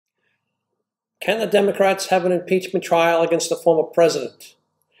Can the Democrats have an impeachment trial against the former president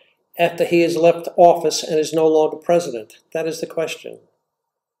after he has left office and is no longer president? That is the question.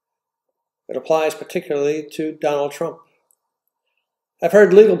 It applies particularly to Donald Trump. I've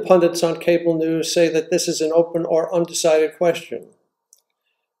heard legal pundits on cable news say that this is an open or undecided question.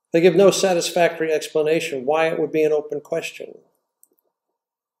 They give no satisfactory explanation why it would be an open question.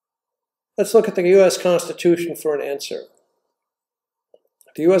 Let's look at the U.S. Constitution for an answer.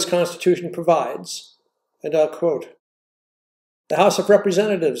 The U.S. Constitution provides, and I'll quote, "The House of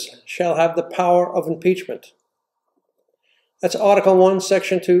Representatives shall have the power of impeachment." That's Article 1,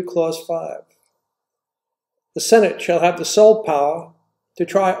 Section 2, Clause 5. The Senate shall have the sole power to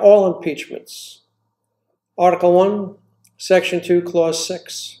try all impeachments. Article 1, Section 2, Clause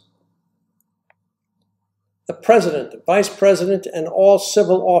 6. The President, Vice President, and all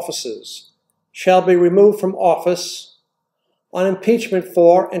civil officers shall be removed from office on impeachment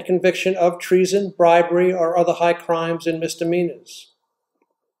for and conviction of treason, bribery, or other high crimes and misdemeanors.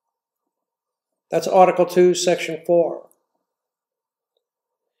 That's Article 2, Section 4.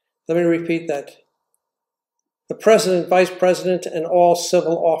 Let me repeat that. The President, Vice President, and all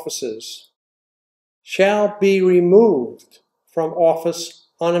civil officers shall be removed from office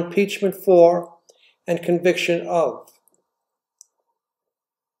on impeachment for and conviction of.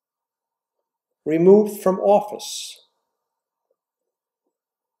 Removed from office.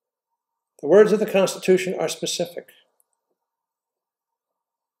 The words of the Constitution are specific.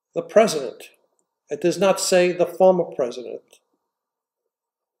 The President. It does not say the former President.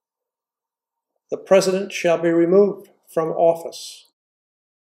 The President shall be removed from office.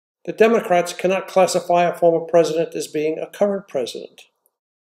 The Democrats cannot classify a former president as being a current president.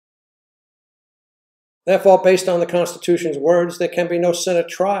 Therefore, based on the Constitution's words, there can be no Senate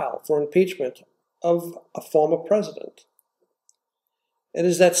trial for impeachment of a former president. It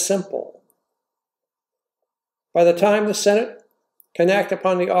is that simple. By the time the Senate can act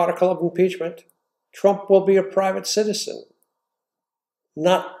upon the article of impeachment, Trump will be a private citizen,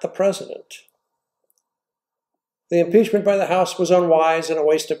 not the president. The impeachment by the House was unwise and a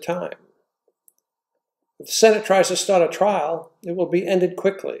waste of time. If the Senate tries to start a trial, it will be ended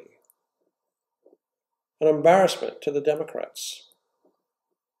quickly. An embarrassment to the Democrats.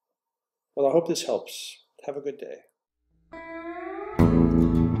 Well, I hope this helps. Have a good day.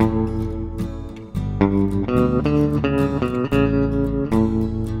 Thank you.